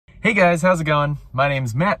Hey guys, how's it going? My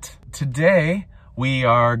name's Matt. Today we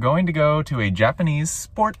are going to go to a Japanese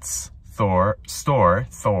sports store.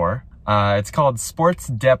 It's called Sports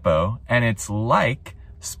Depo, and it's like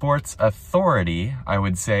Sports Authority, I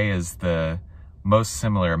would say, is the most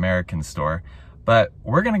similar American store. But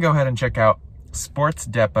we're gonna go ahead and check out Sports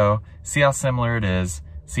Depo, see how similar it is,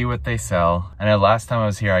 see what they sell. I know last time I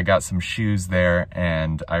was here, I got some shoes there,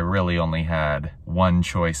 and I really only had one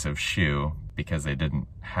choice of shoe because they didn't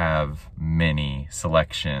have many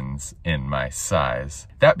selections in my size.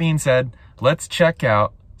 That being said, let's check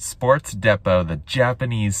out Sports Depo, the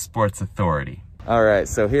Japanese Sports Authority. All right,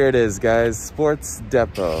 so here it is, guys, Sports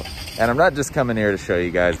Depo. And I'm not just coming here to show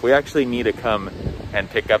you guys. We actually need to come and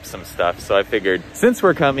pick up some stuff. So I figured since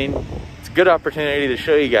we're coming, it's a good opportunity to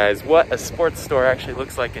show you guys what a sports store actually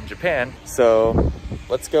looks like in Japan. So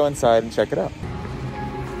let's go inside and check it out.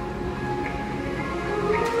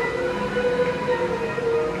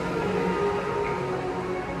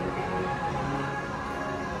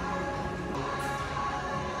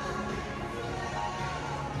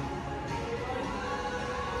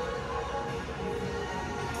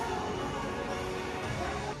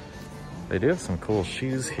 They do have some cool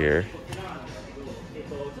shoes here.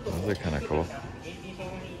 Those are kind of cool.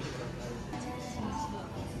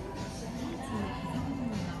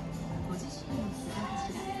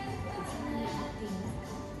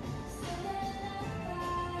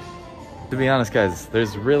 To be honest, guys,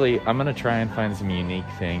 I'm gonna try and find some unique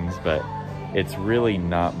things, but it's really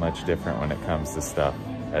not much different when it comes to stuff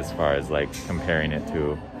as far as like comparing it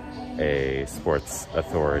to a Sports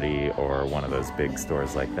Authority or one of those big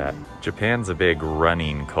stores like that. Japan's a big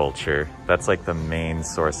running culture. That's like the main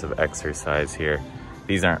source of exercise here.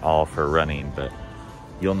 These aren't all for running, but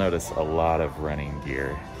you'll notice a lot of running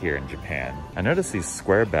gear here in Japan. I noticed these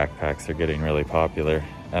square backpacks are getting really popular,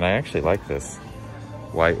 and I actually like this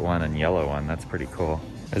white one and yellow one. That's pretty cool.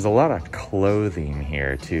 There's a lot of clothing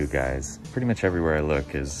here too, guys. Pretty much everywhere I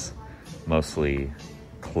look is mostly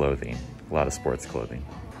clothing, a lot of sports clothing.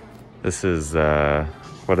 This is,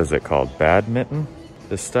 what is it called? Badminton?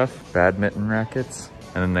 This stuff? Badminton rackets.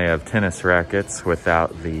 And then they have tennis rackets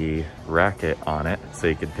without the racket on it, so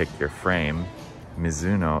you can pick your frame.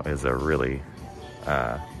 Mizuno is a really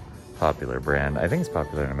popular brand. I think it's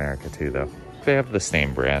popular in America too, though. They have the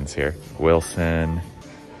same brands here. Wilson,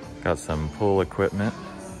 got some pool equipment.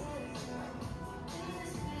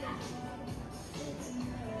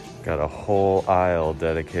 Got a whole aisle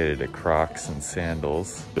dedicated to Crocs and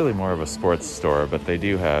sandals. Really more of a sports store, but they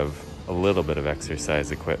do have a little bit of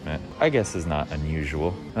exercise equipment. I guess is not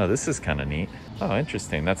unusual. Oh, this is kind of neat. Oh,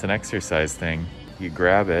 interesting. That's an exercise thing. You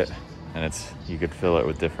grab it and you could fill it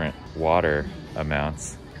with different water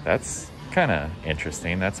amounts. That's kind of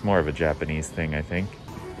interesting. That's more of a Japanese thing, I think.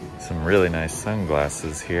 Some really nice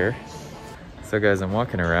sunglasses here. So guys, I'm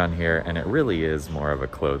walking around here and it really is more of a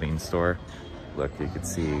clothing store. Look, you can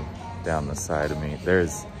see down the side of me,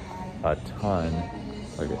 there's a ton.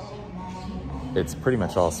 Look at, it's pretty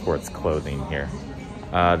much all sports clothing here.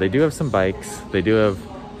 They do have some bikes. They do have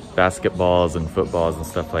basketballs and footballs and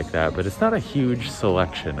stuff like that, but it's not a huge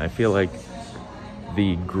selection. I feel like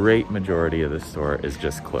the great majority of the store is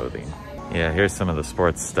just clothing. Yeah, here's some of the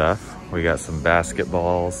sports stuff. We got some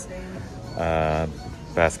basketballs,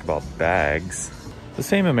 basketball bags. The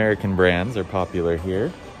same American brands are popular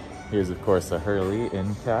here. Here's, of course, a Hurley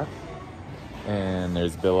end cap. And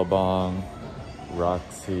there's Billabong,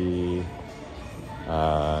 Roxy,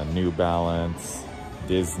 New Balance,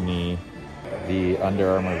 Disney. The Under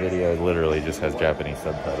Armour video literally just has Japanese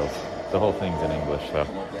subtitles. The whole thing's in English, though.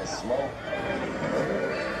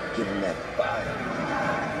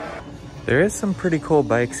 There is some pretty cool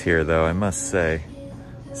bikes here, though, I must say.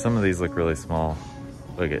 Some of these look really small.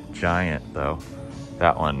 Look at Giant, though.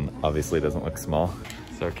 That one obviously doesn't look small.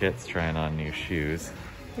 So Kit's trying on new shoes.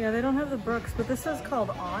 Yeah, they don't have the Brooks, but this is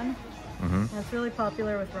called On. Mm-hmm. And it's really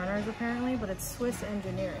popular with runners apparently, but it's Swiss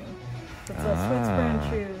engineering. It's a Swiss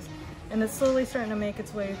brand shoes. And it's slowly starting to make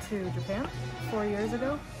its way to Japan 4 years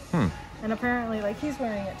ago. And apparently, like, he's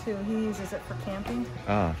wearing it too. He uses it for camping.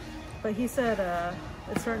 But he said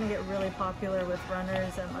it's starting to get really popular with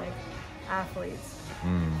runners and like athletes.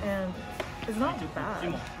 And it's not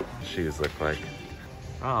bad. Shoes look like,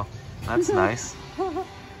 oh, that's nice.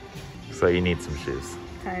 So you need some shoes.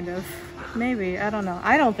 Kind of. Maybe. I don't know.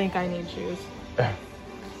 I don't think I need shoes.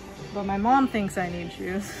 But my mom thinks I need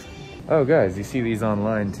shoes. Oh guys, you see these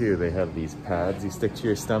online too. They have these pads you stick to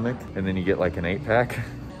your stomach and then you get like an 8-pack.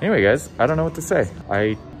 Anyway guys, I don't know what to say.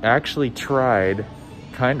 I actually tried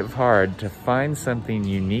kind of hard to find something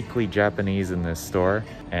uniquely Japanese in this store,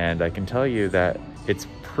 and I can tell you that it's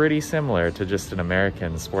pretty similar to just an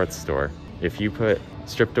American sports store. If you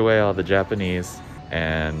stripped away all the Japanese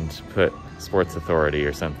and put Sports Authority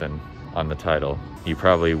or something on the title, you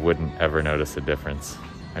probably wouldn't ever notice a difference.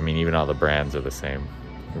 I mean, even all the brands are the same.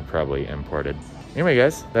 They're probably imported. Anyway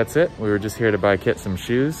guys, that's it. We were just here to buy Kit some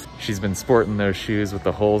shoes. She's been sporting those shoes with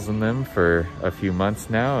the holes in them for a few months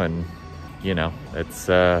now, and you know, it's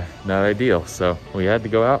not ideal. So we had to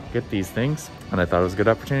go out, get these things, and I thought it was a good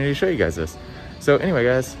opportunity to show you guys this. So anyway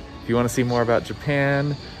guys, if you want to see more about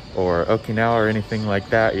Japan or Okinawa or anything like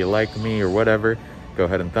that, you like me or whatever, go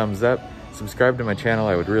ahead and thumbs up. Subscribe to my channel,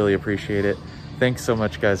 I would really appreciate it. Thanks so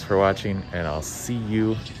much guys for watching, and I'll see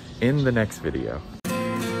you in the next video.